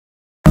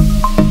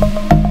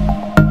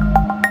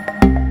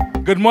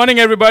Good morning,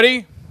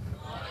 everybody.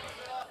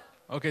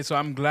 Okay, so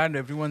I'm glad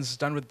everyone's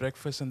done with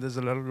breakfast and there's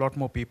a lot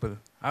more people.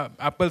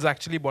 Apple's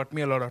actually bought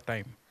me a lot of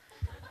time.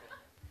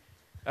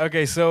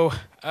 Okay, so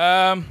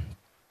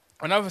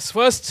when I was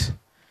first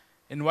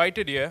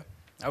invited here,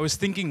 I was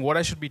thinking what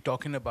I should be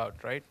talking about,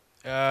 right?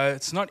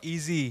 It's not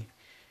easy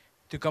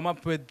to come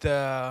up with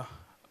a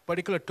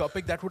particular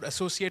topic that would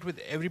associate with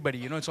everybody.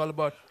 You know, it's all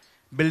about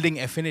building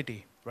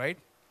affinity, right?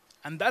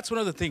 And that's one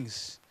of the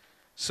things.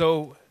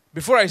 So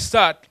before I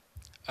start,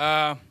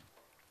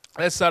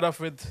 let's start off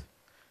with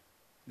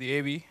the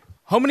AV.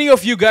 How many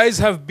of you guys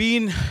have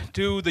been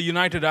to the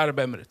United Arab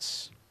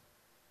Emirates?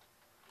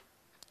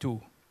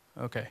 2.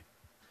 Okay.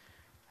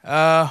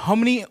 How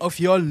many of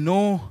you all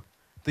know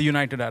the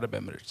United Arab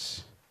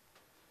Emirates?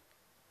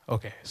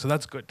 Okay, so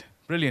that's good.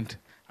 Brilliant.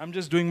 I'm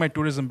just doing my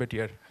tourism bit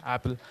here,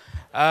 Apple.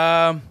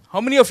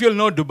 How many of you all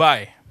know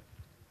Dubai?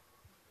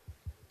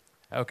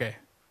 Okay.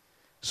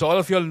 So all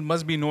of you all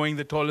must be knowing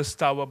the tallest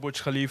tower,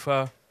 Burj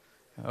Khalifa.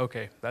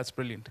 Okay, that's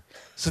brilliant.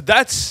 So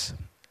that's,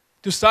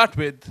 to start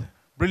with,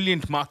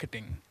 brilliant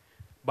marketing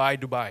by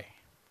Dubai,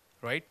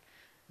 right?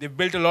 They've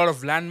built a lot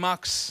of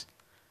landmarks.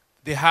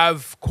 They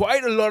have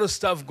quite a lot of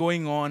stuff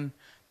going on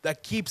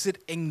that keeps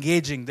it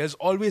engaging. There's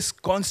always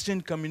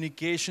constant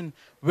communication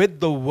with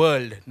the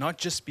world, not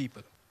just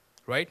people,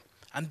 right?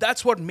 And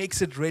that's what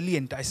makes it really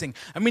enticing.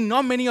 I mean,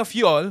 not many of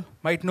you all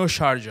might know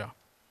Sharjah.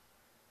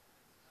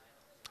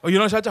 Oh, you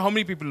know Sharjah? How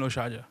many people know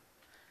Sharjah?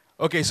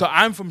 Okay, so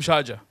I'm from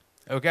Sharjah.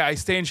 Okay, I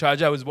stay in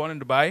Sharjah. I was born in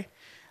Dubai.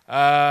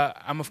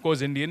 I'm, of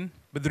course, Indian.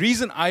 But the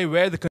reason I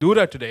wear the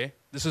kandura today,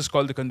 this is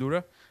called the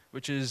kandura,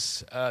 which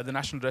is the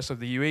national dress of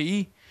the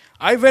UAE.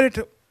 I wear it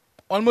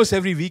almost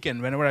every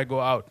weekend whenever I go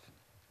out.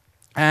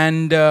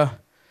 And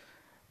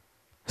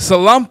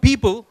salam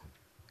people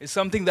is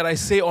something that I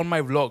say on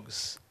my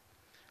vlogs.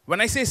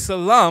 When I say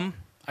salam,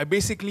 I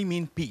basically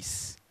mean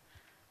peace.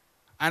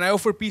 And I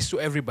offer peace to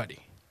everybody.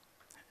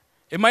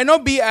 It might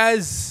not be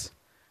as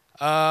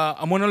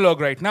a monologue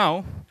right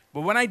now,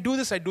 but when I do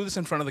this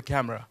in front of the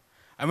camera.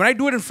 And when I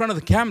do it in front of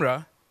the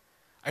camera,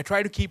 I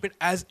try to keep it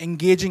as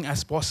engaging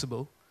as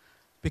possible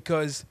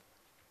because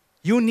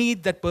you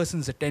need that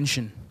person's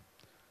attention.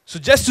 So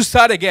just to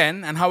start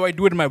again, and how I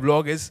do it in my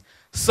vlog is,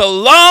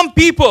 salam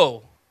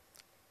people.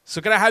 So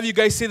can I have you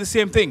guys say the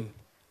same thing?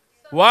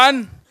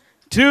 1,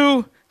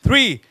 2,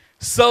 3.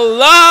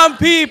 Salam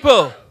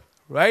people.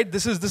 Right?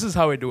 This is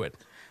how I do it.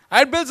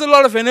 It builds a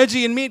lot of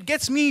energy in me. It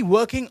gets me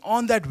working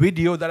on that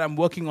video that I'm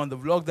working on, the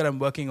vlog that I'm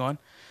working on.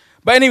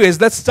 But anyways,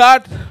 let's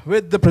start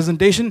with the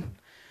presentation.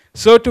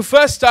 So to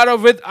first start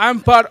off with, I'm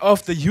part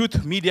of the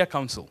Youth Media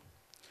Council.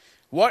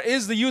 What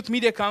is the Youth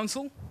Media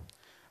Council?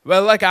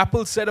 Well, like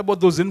Apple said about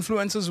those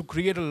influencers who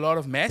create a lot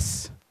of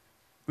mess,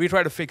 we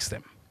try to fix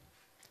them.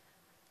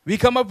 We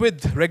come up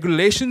with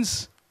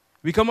regulations,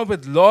 we come up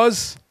with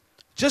laws,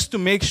 just to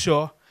make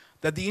sure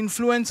that the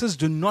influencers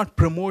do not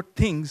promote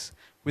things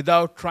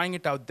without trying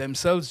it out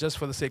themselves just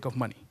for the sake of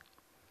money,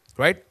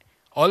 right?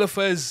 All of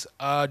us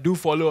do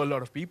follow a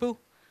lot of people.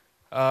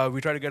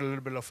 We try to get a little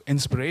bit of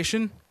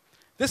inspiration.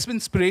 This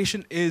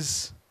inspiration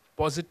is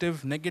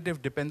positive,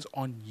 negative, depends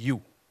on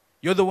you.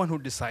 You're the one who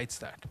decides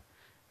that,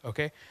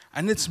 okay?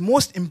 And it's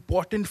most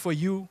important for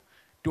you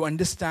to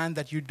understand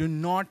that you do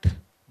not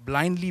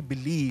blindly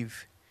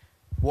believe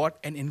what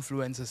an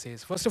influencer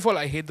says. First of all,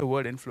 I hate the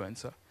word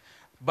influencer,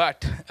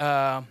 but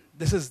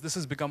this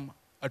has become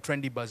a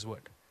trendy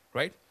buzzword,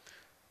 right?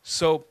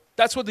 So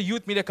that's what the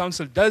Youth Media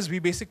Council does. We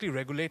basically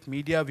regulate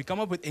media. We come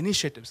up with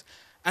initiatives.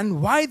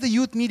 And why the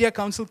Youth Media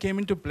Council came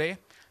into play,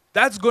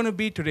 that's going to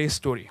be today's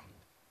story.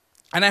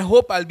 And I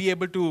hope I'll be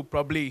able to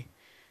probably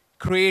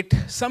create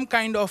some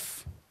kind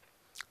of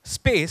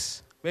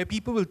space where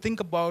people will think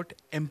about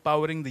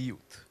empowering the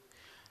youth.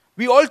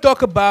 We all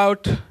talk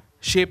about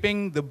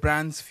shaping the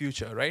brand's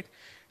future, right?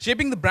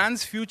 Shaping the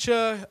brand's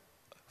future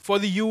for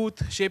the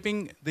youth,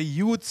 shaping the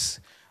youth's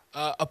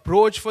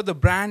approach for the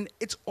brand.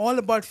 It's all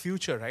about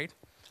future, right?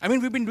 I mean,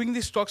 we've been doing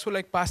these talks for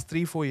like past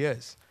 3-4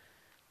 years.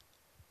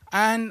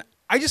 And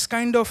I just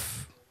kind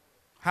of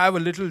have a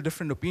little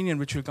different opinion,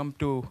 which we'll come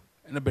to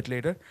in a bit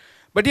later.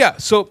 But yeah,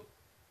 so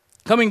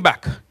coming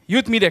back,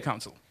 Youth Media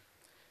Council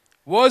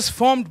was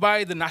formed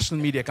by the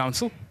National Media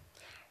Council.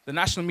 The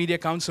National Media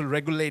Council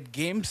regulate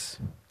games,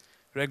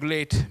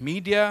 regulate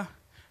media,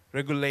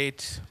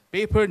 regulate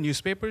paper,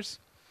 newspapers,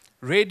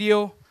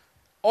 radio,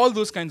 all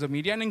those kinds of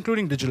media, and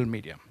including digital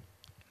media.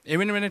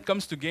 Even when it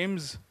comes to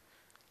games,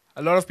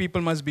 a lot of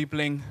people must be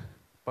playing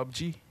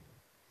PUBG.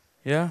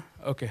 Yeah?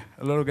 Okay.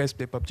 A lot of guys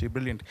play PUBG.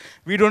 Brilliant.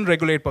 We don't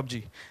regulate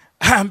PUBG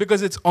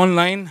because it's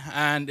online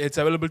and it's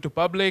available to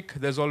public.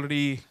 There's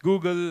already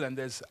Google and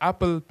there's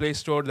Apple Play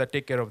Store that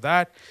take care of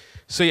that.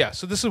 So yeah,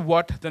 so this is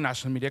what the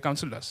National Media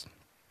Council does.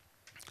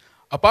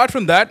 Apart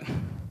from that,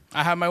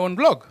 I have my own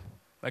blog,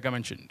 like I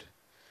mentioned.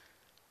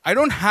 I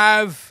don't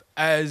have,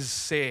 as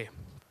say,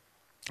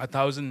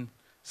 1,000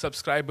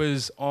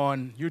 subscribers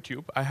on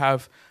YouTube. I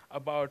have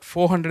about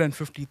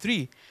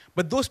 453,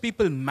 but those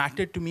people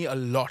matter to me a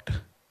lot.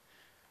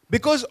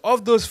 Because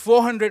of those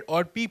 400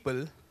 odd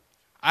people,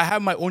 I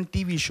have my own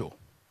TV show.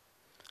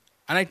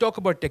 and I talk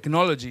about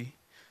technology,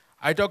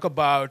 I talk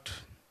about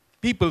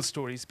people's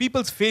stories,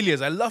 people's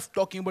failures. I love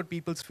talking about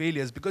people's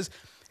failures because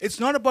it's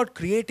not about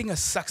creating a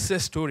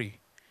success story.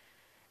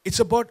 It's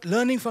about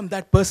learning from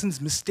that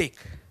person's mistake,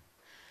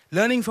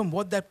 learning from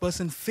what that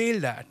person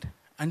failed at,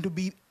 and to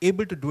be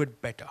able to do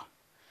it better.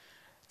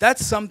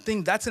 That's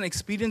an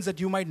experience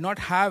that you might not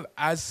have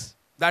as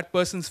that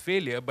person's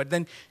failure, but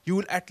then you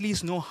will at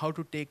least know how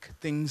to take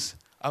things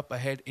up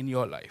ahead in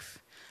your life.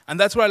 And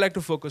that's what I like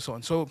to focus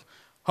on. So,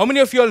 how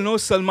many of you all know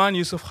Salman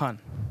Yousuf Khan?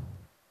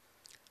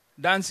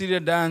 Dance India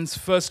Dance,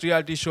 first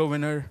reality show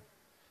winner.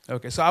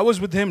 Okay, so I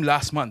was with him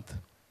last month.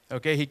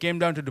 Okay, he came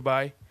down to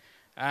Dubai,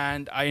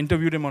 and I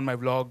interviewed him on my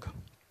vlog.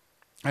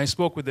 I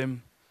spoke with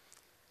him.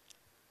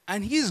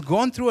 And he's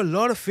gone through a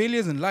lot of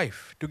failures in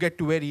life to get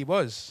to where he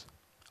was,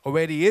 or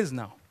where he is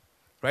now,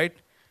 right?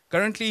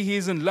 Currently,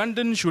 he's in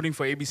London shooting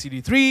for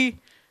ABCD3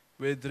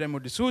 with Remo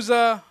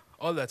D'Souza,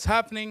 all that's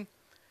happening.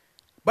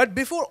 But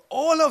before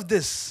all of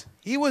this,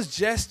 he was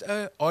just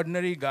an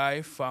ordinary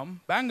guy from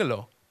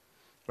Bangalore,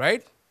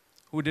 right?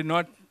 Who did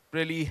not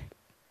really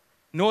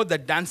know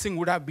that dancing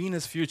would have been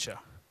his future.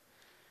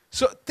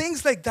 So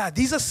things like that,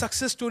 these are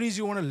success stories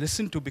you want to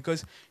listen to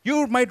because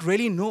you might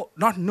really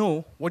not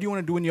know what you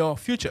want to do in your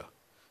future,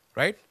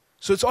 right?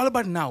 So it's all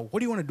about now. What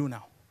do you want to do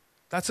now?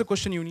 That's a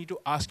question you need to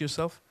ask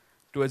yourself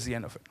towards the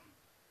end of it.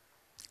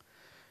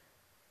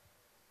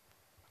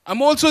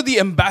 I'm also the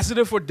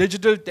ambassador for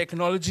digital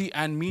technology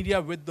and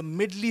media with the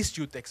Middle East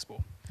Youth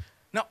Expo.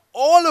 Now,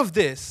 all of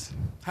this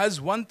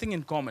has one thing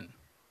in common,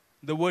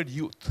 the word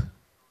youth.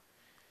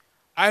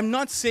 I'm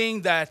not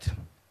saying that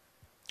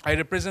I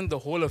represent the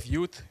whole of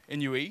youth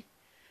in UAE.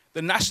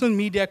 The National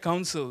Media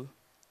Council,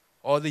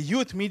 or the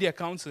Youth Media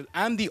Council,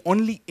 I'm the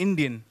only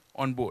Indian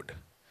on board.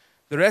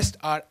 The rest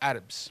are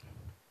Arabs.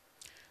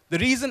 The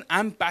reason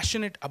I'm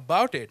passionate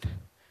about it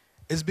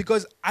is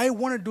because I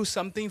want to do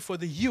something for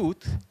the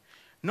youth,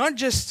 not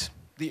just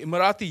the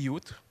Emirati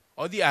youth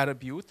or the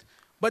Arab youth,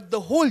 but the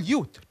whole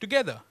youth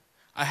together.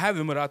 I have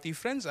Emirati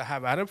friends, I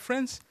have Arab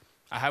friends,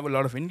 I have a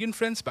lot of Indian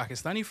friends,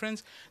 Pakistani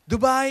friends.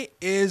 Dubai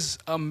is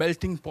a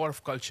melting pot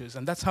of cultures,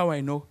 and that's how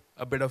I know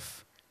a bit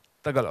of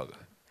Tagalog,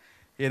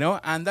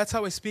 and that's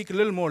how I speak a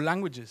little more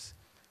languages.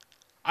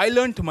 I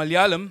learned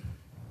Malayalam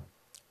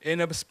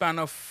in a span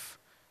of,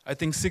 I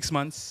think, 6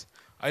 months.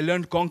 I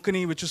learned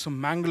Konkani, which is from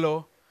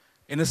Mangalore,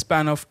 in a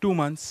span of 2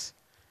 months.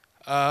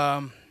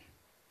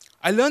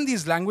 I learned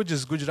these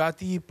languages,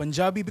 Gujarati,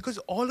 Punjabi, because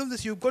all of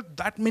this, you've got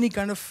that many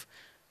kind of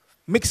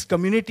mixed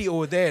community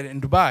over there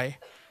in Dubai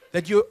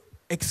that you're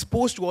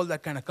exposed to all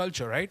that kind of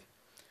culture, right?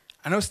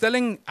 And I was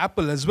telling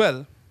Apple as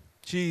well,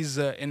 she's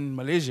in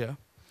Malaysia,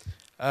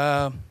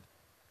 my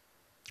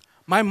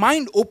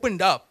mind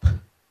opened up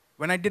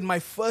when I did my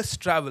first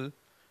travel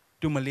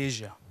to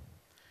Malaysia.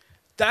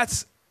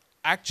 That's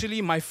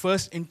actually my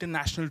first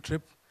international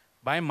trip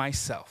by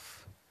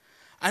myself.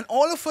 And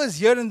all of us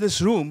here in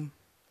this room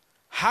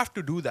have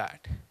to do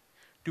that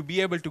to be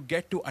able to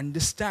get to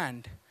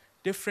understand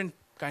different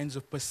kinds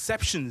of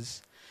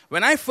perceptions.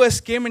 When I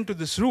first came into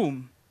this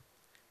room,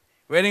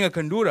 wearing a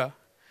kandura,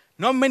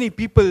 not many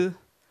people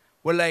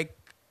were like,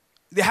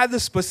 they had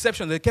this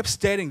perception, they kept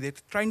staring, they're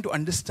trying to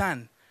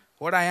understand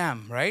what I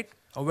am, right?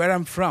 Or where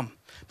I'm from.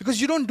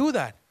 Because you don't do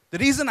that. The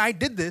reason I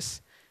did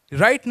this,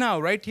 right now,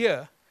 right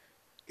here,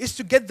 is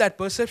to get that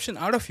perception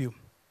out of you.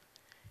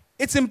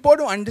 It's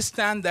important to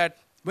understand that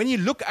when you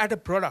look at a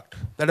product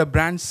that a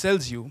brand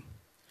sells you,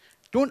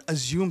 don't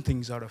assume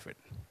things out of it.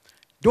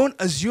 Don't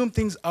assume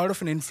things out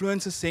of an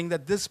influencer saying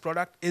that this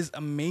product is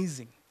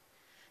amazing.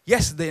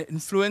 Yes, the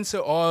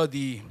influencer or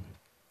the,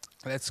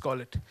 let's call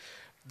it,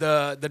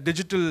 the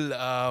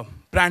digital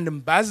brand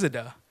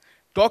ambassador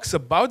talks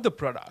about the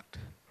product,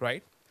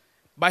 right,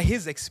 by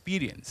his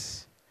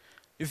experience.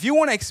 If you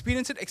want to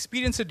experience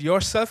it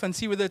yourself and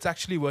see whether it's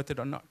actually worth it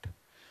or not.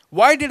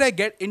 Why did I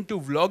get into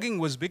vlogging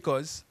was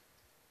because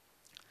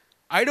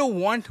I don't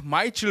want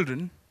my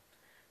children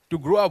to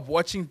grow up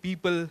watching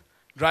people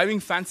driving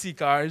fancy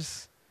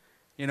cars,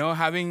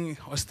 having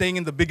or staying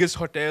in the biggest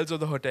hotels or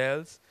the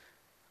hotels.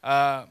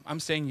 I'm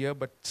staying here,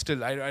 but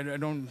still,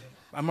 I'm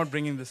not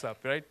bringing this up,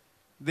 right?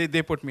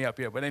 They put me up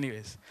here, but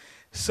anyways.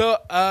 So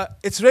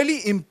it's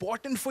really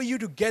important for you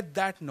to get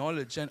that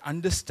knowledge and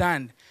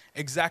understand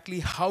exactly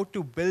how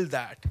to build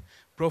that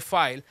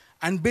profile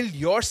and build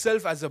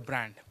yourself as a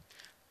brand.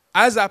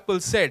 As Apple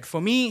said, for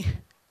me,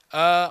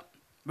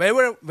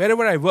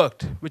 wherever I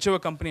worked, whichever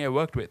company I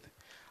worked with,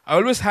 I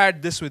always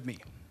had this with me,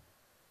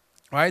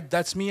 right?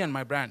 That's me and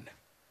my brand.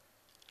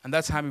 And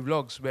that's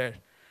HamiVlogs, where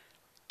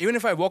even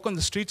if I walk on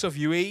the streets of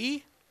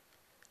UAE,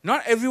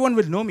 not everyone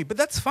will know me, but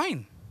that's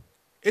fine.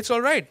 It's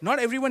all right. Not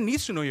everyone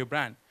needs to know your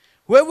brand.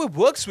 Whoever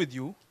works with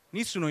you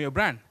needs to know your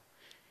brand,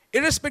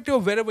 irrespective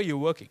of wherever you're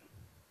working,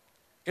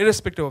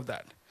 irrespective of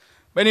that.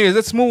 But anyways,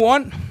 let's move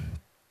on.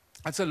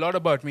 That's a lot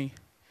about me.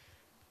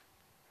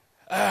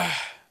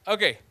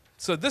 Okay,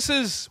 so this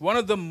is one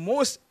of the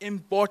most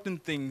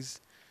important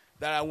things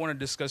that I want to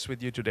discuss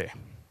with you today,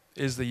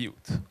 is the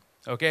youth.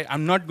 Okay,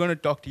 I'm not going to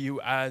talk to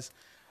you as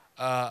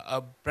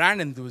a brand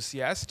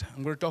enthusiast.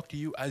 I'm going to talk to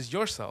you as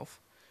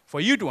yourself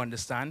for you to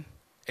understand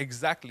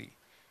exactly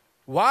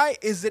why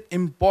is it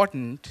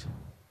important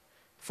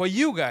for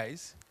you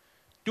guys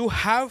to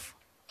have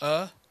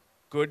a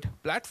good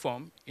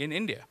platform in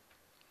India.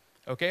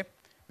 Okay?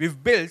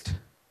 We've built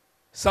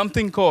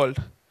something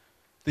called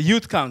the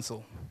Youth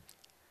Council.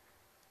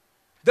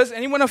 Does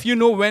anyone of you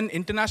know when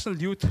International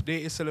Youth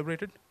Day is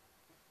celebrated?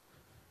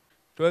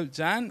 12th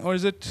Jan, or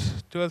is it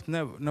 12th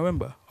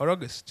November or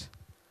August?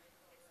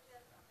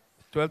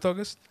 12th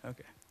August?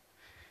 Okay.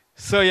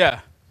 So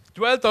yeah,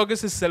 12th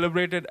August is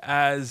celebrated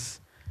as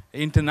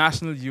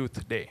International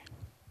Youth Day.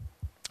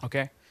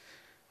 Okay?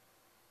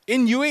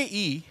 In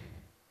UAE,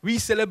 we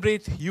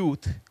celebrate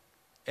youth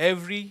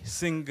every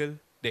single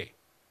day.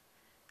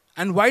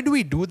 And why do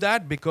we do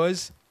that?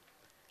 Because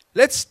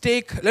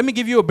let me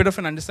give you a bit of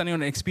an understanding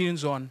and an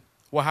experience on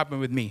what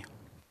happened with me.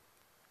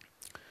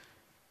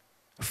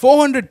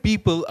 400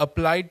 people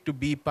applied to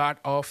be part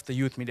of the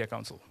Youth Media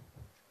Council.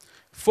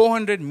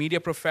 400 media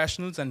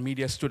professionals and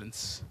media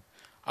students,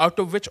 out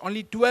of which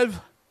only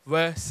 12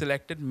 were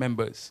selected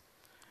members.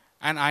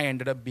 And I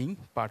ended up being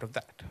part of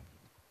that.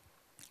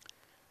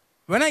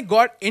 When I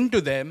got into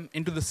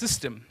the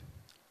system,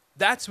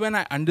 that's when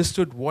I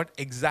understood what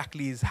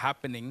exactly is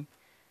happening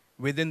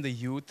within the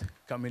youth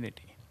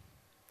community.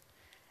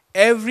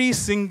 Every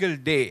single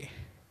day,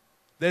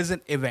 there's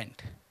an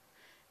event.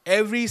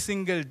 Every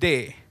single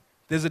day,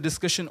 there's a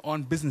discussion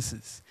on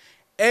businesses.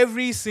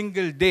 Every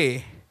single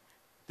day,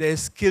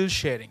 there's skill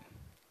sharing.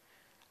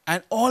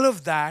 And all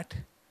of that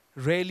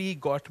really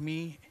got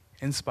me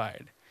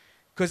inspired.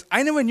 Because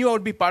I never knew I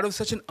would be part of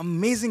such an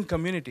amazing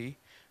community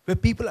where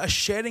people are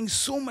sharing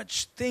so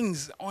much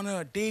things on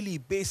a daily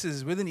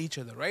basis within each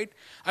other, right?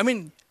 I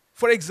mean,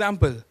 for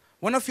example,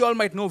 one of you all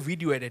might know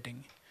video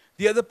editing.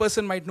 The other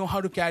person might know how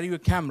to carry a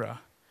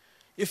camera.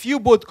 If you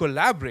both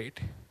collaborate,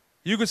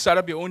 you could start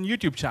up your own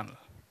YouTube channel.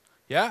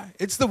 Yeah?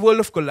 It's the world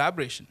of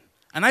collaboration.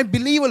 And I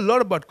believe a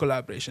lot about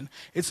collaboration.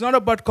 It's not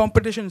about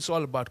competition, it's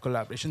all about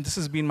collaboration. This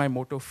has been my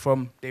motto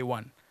from day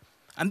one.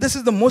 And this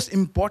is the most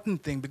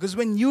important thing, because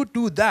when you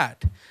do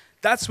that,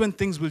 that's when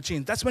things will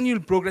change. That's when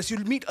you'll progress.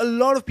 You'll meet a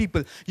lot of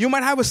people. You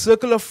might have a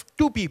circle of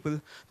 2 people.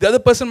 The other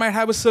person might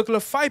have a circle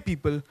of 5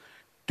 people.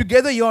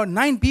 Together, you're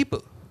 9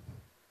 people.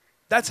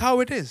 That's how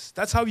it is.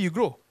 That's how you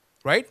grow,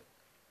 right?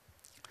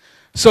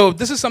 So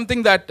this is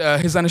something that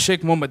His Honor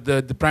Sheikh Mohammed,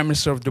 the Prime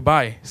Minister of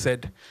Dubai,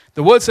 said.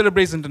 The world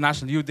celebrates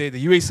International Youth Day.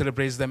 The UAE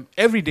celebrates them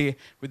every day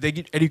with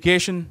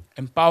education,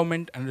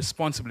 empowerment, and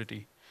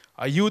responsibility.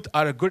 Our youth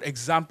are a good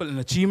example in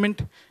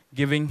achievement,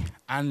 giving,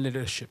 and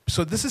leadership.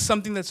 So this is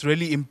something that's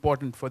really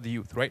important for the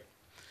youth, right?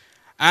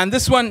 And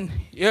this one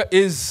here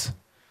is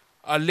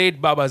our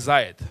late Baba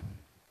Zayed.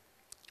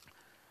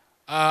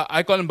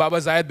 I call him Baba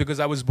Zayed because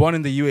I was born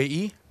in the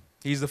UAE.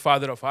 He's the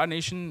father of our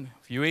nation,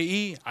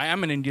 UAE. I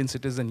am an Indian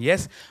citizen,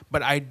 yes,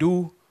 but I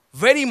do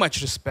very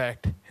much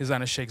respect His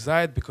Honor Sheikh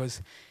Zayed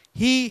because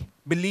he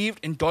believed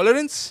in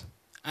tolerance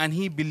and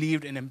he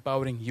believed in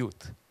empowering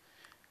youth.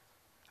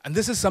 And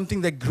this is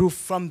something that grew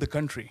from the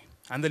country.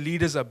 And the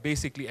leaders are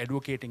basically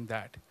advocating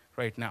that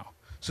right now.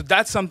 So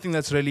that's something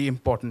that's really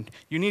important.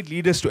 You need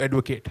leaders to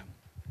advocate.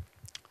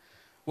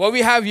 What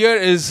we have here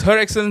is Her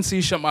Excellency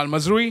Shamal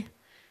Mazrui.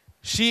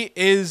 She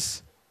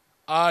is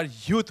our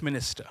youth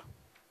minister.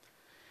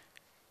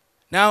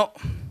 Now,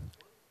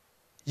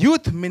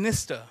 youth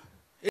minister,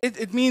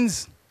 it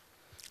means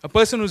a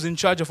person who's in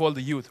charge of all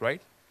the youth,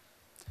 right?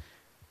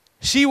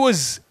 She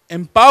was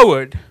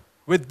empowered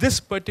with this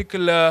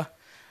particular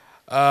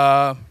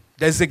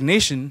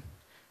designation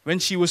when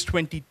she was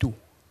 22.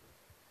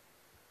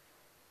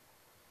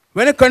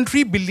 When a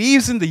country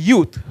believes in the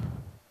youth,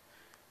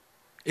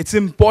 it's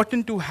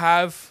important to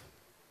have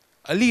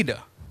a leader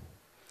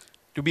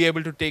to be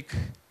able to take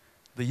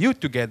the youth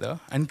together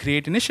and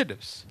create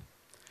initiatives.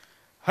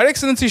 Her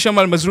Excellency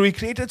Shamal Mazrui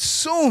created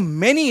so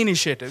many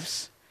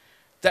initiatives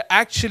that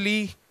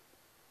actually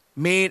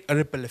made a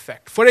ripple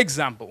effect. For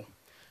example,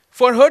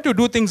 for her to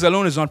do things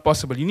alone is not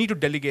possible. You need to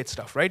delegate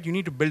stuff, right? You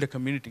need to build a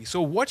community.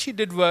 So what she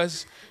did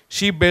was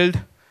she built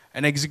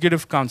an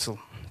executive council.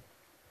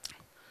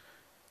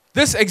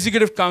 This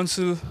executive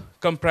council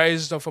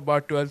comprised of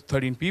about 12,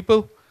 13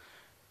 people.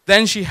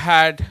 Then she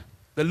had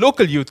the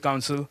local youth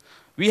council.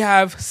 We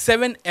have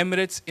 7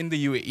 emirates in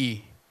the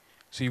UAE.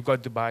 So you've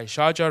got Dubai,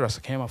 Sharjah, Ras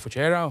Al Khaimah,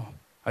 Fujairah,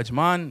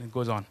 Ajman, it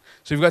goes on.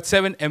 So you've got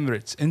 7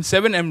 emirates. In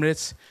 7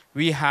 emirates,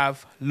 we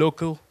have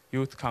local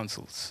youth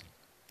councils.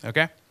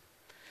 Okay?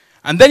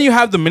 And then you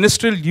have the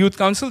ministerial youth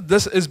council.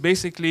 This is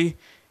basically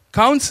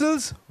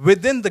councils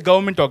within the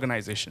government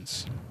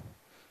organizations.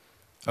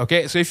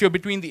 Okay, so if you're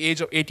between the age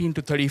of 18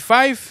 to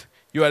 35,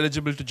 you're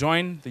eligible to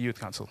join the youth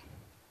council.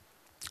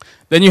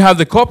 Then you have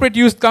the corporate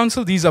youth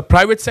council. These are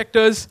private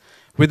sectors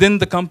within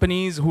the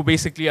companies who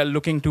basically are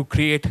looking to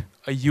create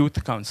a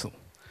youth council.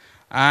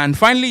 And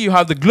finally, you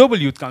have the global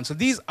youth council.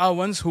 These are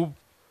ones who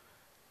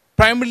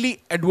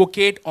primarily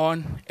advocate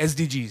on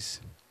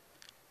SDGs.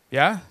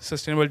 Yeah,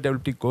 Sustainable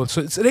Development Goals.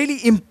 So it's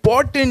really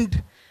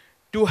important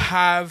to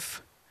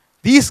have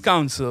these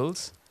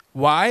councils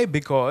Why?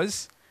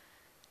 Because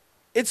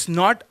it's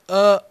not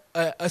a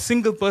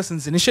single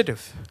person's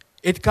initiative.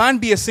 It can't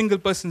be a single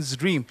person's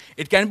dream.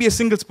 It can be a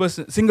single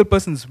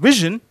person's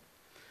vision,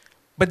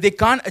 but they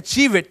can't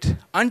achieve it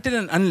until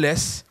and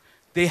unless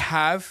they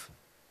have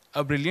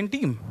a brilliant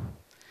team.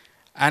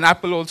 And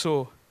Apple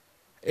also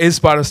is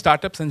part of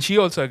startups, and she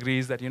also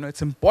agrees that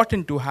it's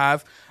important to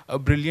have a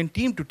brilliant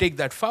team to take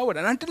that forward.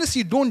 And unless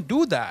you don't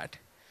do that,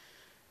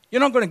 you're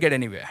not going to get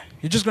anywhere.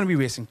 You're just going to be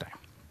wasting time.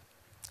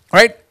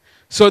 Right?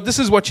 So this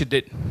is what you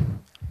did.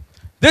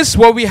 This,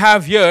 what we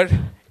have here,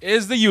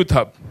 is the Youth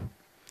Hub.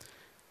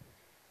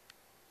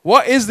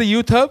 What is the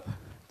Youth Hub?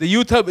 The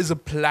Youth Hub is a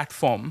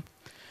platform.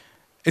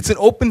 It's an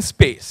open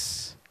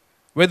space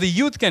where the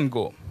youth can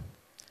go.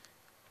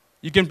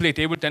 You can play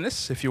table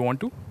tennis if you want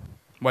to,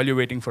 while you're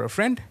waiting for a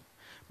friend.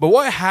 But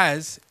what it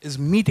has is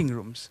meeting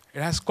rooms.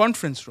 It has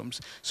conference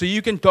rooms. So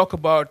you can talk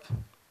about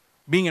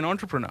being an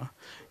entrepreneur.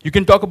 You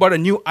can talk about a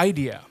new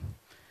idea.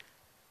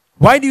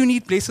 Why do you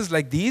need places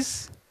like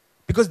these?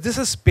 Because these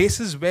are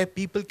spaces where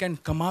people can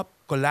come up,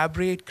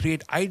 collaborate,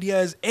 create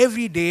ideas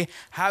every day,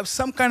 have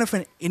some kind of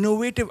an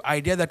innovative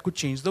idea that could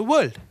change the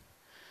world.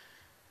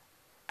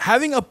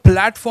 Having a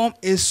platform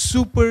is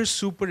super,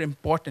 super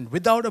important.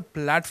 Without a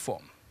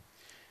platform,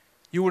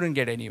 you wouldn't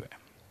get anywhere.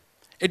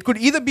 It could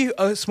either be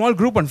a small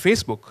group on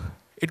Facebook.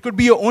 It could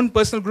be your own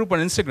personal group on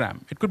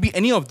Instagram. It could be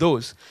any of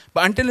those.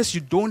 But unless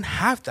you don't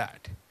have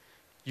that,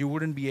 you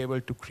wouldn't be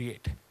able to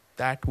create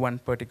that one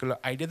particular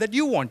idea that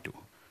you want to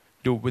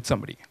do with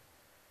somebody.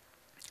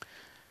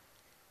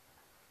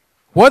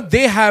 What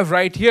they have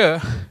right here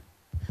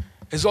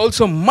is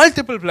also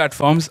multiple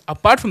platforms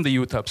apart from the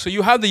Youth Hub. So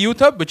you have the Youth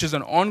Hub, which is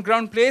an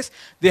on-ground place.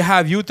 They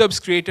have Youth Hubs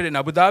created in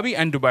Abu Dhabi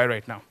and Dubai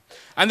right now.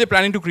 And they're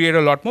planning to create a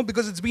lot more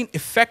because it's been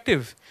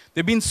effective.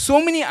 There have been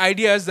so many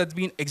ideas that's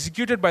been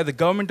executed by the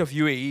government of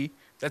UAE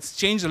that's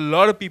changed a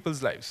lot of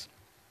people's lives.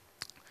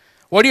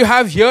 What you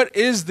have here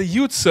is the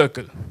Youth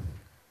Circle.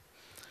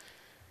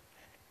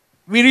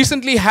 We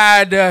recently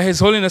had His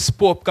Holiness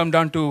Pope come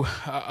down to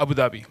Abu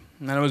Dhabi,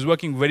 and I was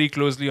working very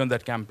closely on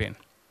that campaign.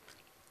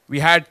 We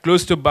had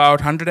close to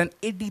about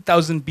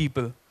 180,000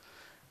 people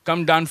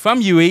come down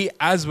from UAE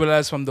as well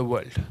as from the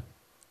world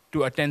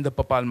to attend the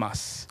Papal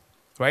Mass,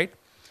 right?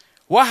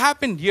 What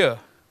happened here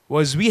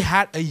was we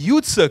had a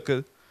youth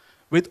circle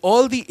with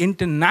all the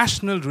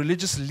international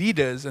religious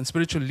leaders and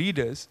spiritual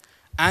leaders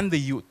and the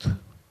youth.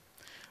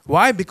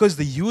 Why? Because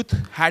the youth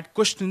had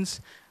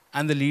questions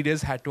and the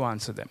leaders had to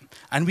answer them.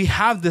 And we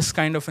have this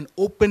kind of an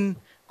open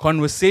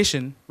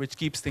conversation which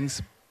keeps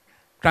things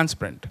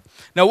transparent.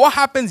 Now what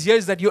happens here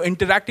is that you're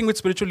interacting with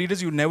spiritual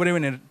leaders you never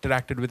even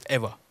interacted with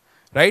ever,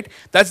 right?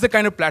 That's the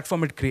kind of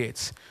platform it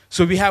creates.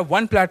 So we have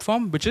one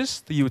platform which is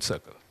the youth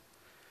circle.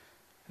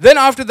 Then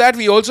after that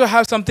we also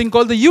have something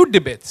called the youth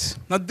debates.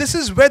 Now this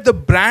is where the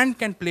brand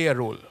can play a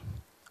role.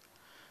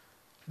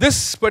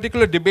 This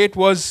particular debate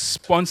was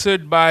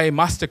sponsored by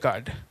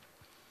MasterCard.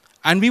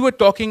 And we were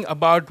talking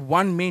about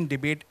one main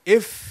debate: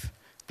 if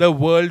the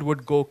world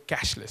would go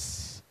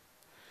cashless.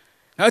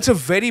 Now it's a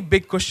very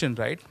big question,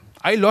 right?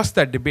 I lost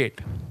that debate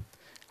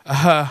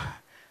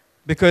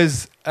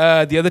because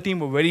the other team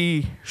were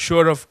very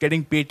sure of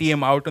getting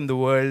Paytm out in the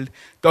world,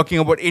 talking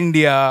about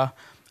India.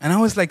 And I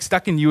was like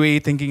stuck in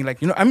UAE thinking like,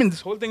 I mean,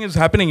 this whole thing is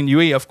happening in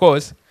UAE, of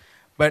course,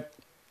 but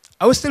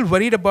I was still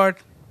worried about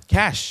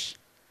cash,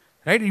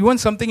 right? You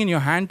want something in your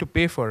hand to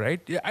pay for, right?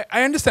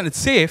 I understand it's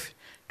safe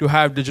to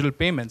have digital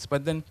payments,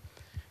 but then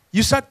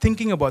you start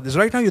thinking about this.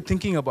 Right now you're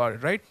thinking about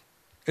it, right?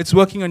 It's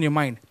working on your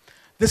mind.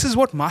 This is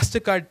what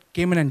MasterCard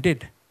came in and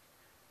did.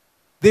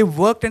 They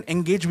worked and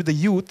engaged with the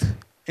youth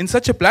in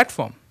such a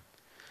platform.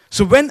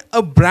 So when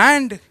a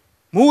brand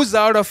moves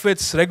out of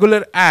its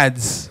regular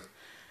ads,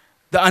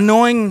 the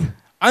annoying,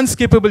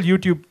 unskippable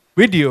YouTube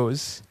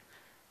videos,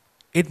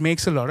 it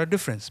makes a lot of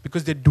difference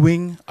because they're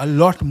doing a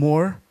lot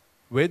more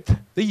with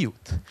the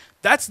youth.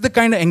 That's the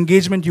kind of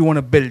engagement you want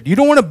to build. You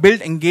don't want to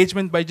build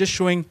engagement by just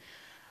showing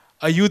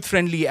a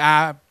youth-friendly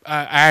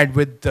ad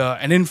with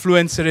an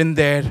influencer in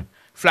there,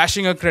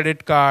 flashing a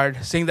credit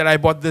card, saying that I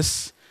bought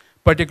this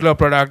particular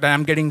product and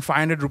I'm getting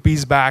 500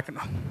 rupees back.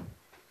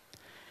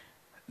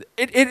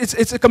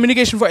 It's a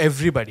communication for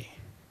everybody,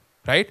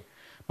 right?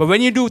 But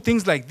when you do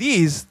things like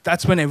these,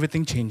 that's when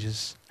everything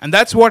changes. And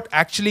that's what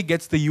actually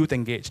gets the youth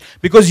engaged.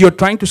 Because you're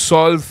trying to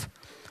solve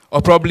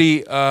or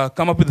probably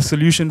come up with a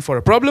solution for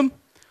a problem,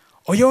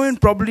 or you're even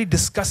probably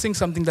discussing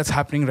something that's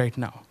happening right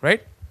now,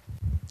 right?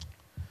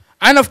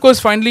 And of course,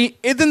 finally,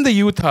 within the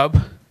Youth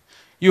Hub,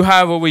 you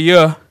have over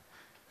here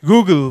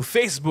Google,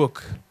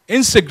 Facebook,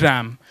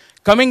 Instagram,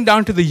 coming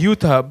down to the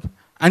Youth Hub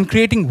and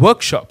creating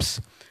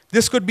workshops.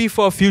 This could be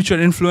for future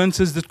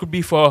influencers. This could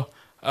be for,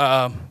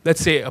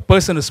 let's say, a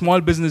person, a small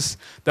business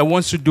that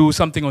wants to do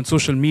something on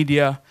social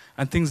media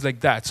and things like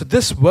that. So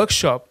this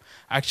workshop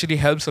actually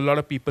helps a lot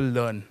of people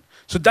learn.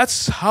 So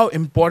that's how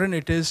important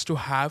it is to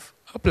have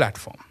a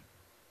platform.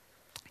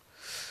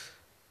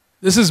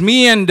 This is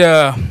me and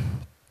Mr.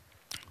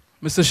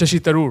 Shashi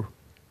Tharoor.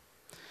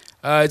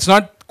 It's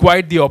not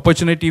quite the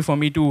opportunity for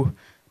me to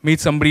meet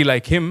somebody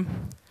like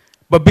him,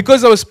 But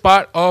because I was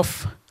part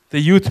of the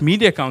Youth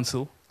Media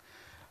Council,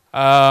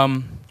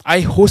 I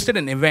hosted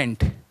an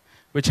event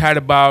which had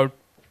about,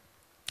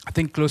 I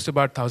think, close to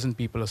about 1,000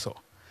 people or so.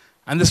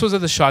 And this was at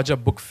the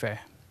Sharjah Book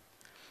Fair.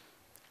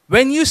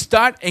 When you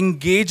start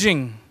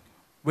engaging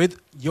with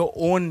your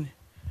own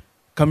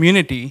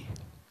community,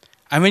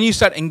 and when you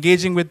start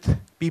engaging with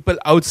people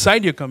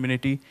outside your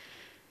community,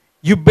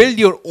 you build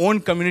your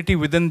own community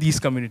within these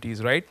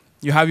communities, right?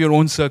 You have your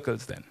own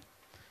circles then.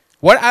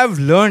 What I've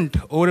learned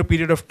over a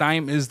period of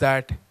time is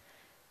that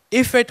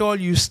if at all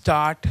you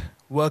start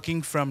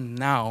working from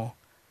now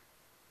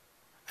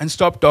and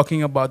stop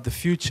talking about the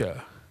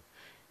future,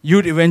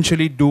 you'd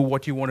eventually do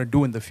what you want to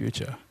do in the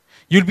future.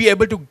 You'll be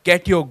able to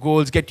get your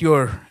goals, get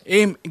your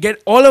aim,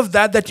 get all of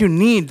that that you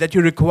need, that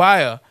you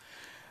require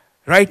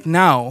right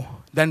now,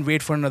 than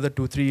wait for another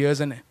 2-3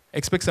 years and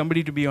expect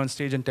somebody to be on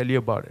stage and tell you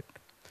about it.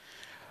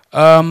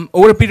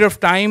 Over a period of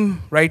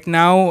time, right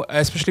now,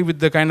 especially with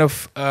the kind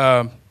of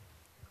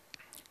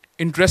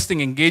interesting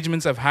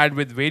engagements I've had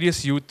with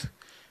various youth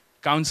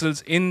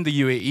councils in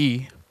the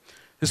UAE,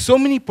 there's so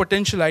many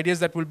potential ideas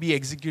that will be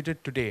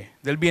executed today.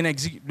 There'll be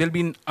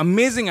an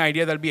amazing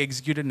idea that'll be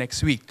executed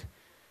next week.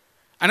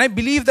 And I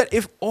believe that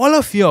if all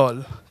of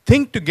y'all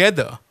think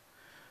together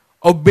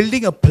of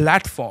building a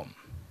platform,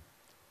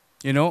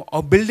 you know,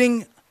 or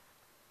building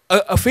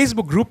a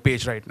Facebook group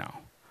page right now,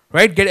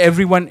 right? Get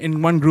everyone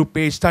in one group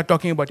page, start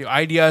talking about your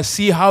ideas,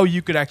 see how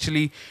you could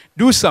actually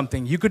do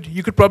something. You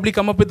could probably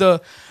come up with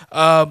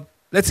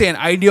let's say an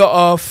idea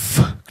of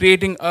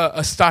creating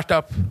a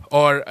startup,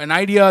 or an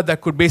idea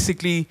that could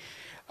basically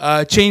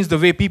change the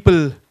way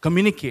people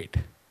communicate.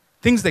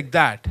 Things like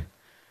that.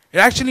 It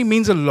actually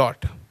means a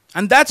lot.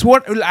 And that's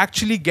what will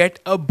actually get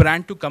a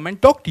brand to come and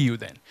talk to you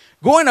then.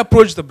 Go and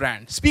approach the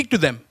brand. Speak to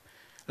them.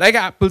 Like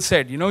Apple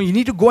said, you know, you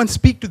need to go and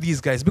speak to these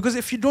guys, because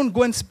if you don't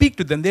go and speak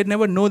to them, they'd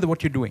never know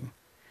what you're doing.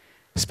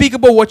 Speak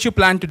about what you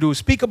plan to do.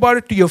 Speak about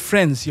it to your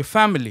friends, your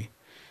family.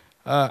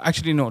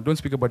 Actually, no, don't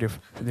speak about your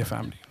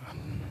family.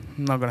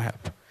 Not going to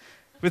help.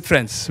 With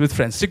friends,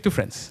 stick to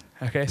friends.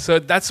 Okay, so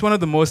that's one of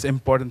the most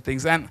important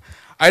things. And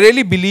I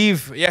really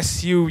believe,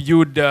 yes,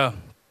 you'd love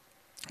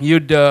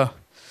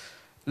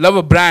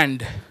a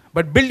brand,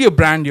 but build your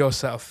brand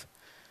yourself.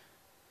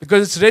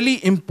 Because it's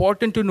really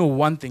important to know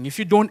one thing. If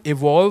you don't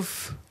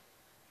evolve,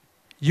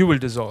 you will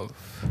dissolve.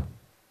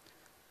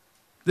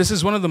 This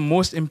is one of the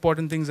most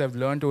important things I've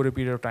learned over a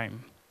period of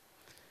time.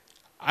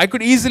 I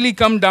could easily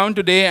come down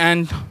today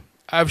and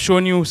I've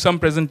shown you some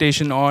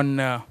presentation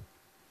on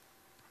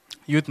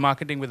youth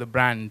marketing with a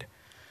brand.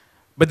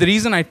 But the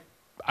reason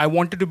I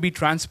wanted to be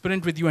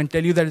transparent with you and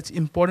tell you that it's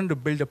important to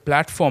build a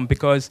platform,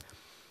 because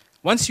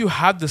once you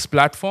have this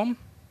platform,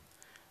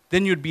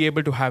 then you'd be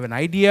able to have an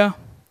idea.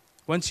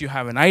 Once you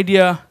have an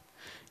idea,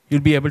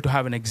 you'll be able to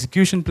have an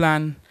execution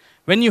plan.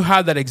 When you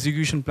have that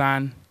execution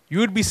plan, you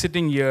would be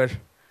sitting here,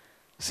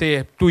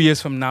 say 2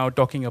 years from now,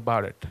 talking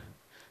about it.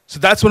 So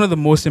that's one of the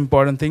most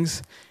important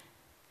things.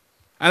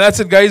 And that's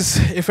it, guys.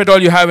 If at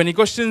all you have any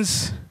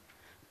questions,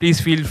 please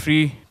feel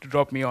free to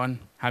drop me on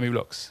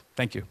HamiVlogs.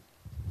 Thank you.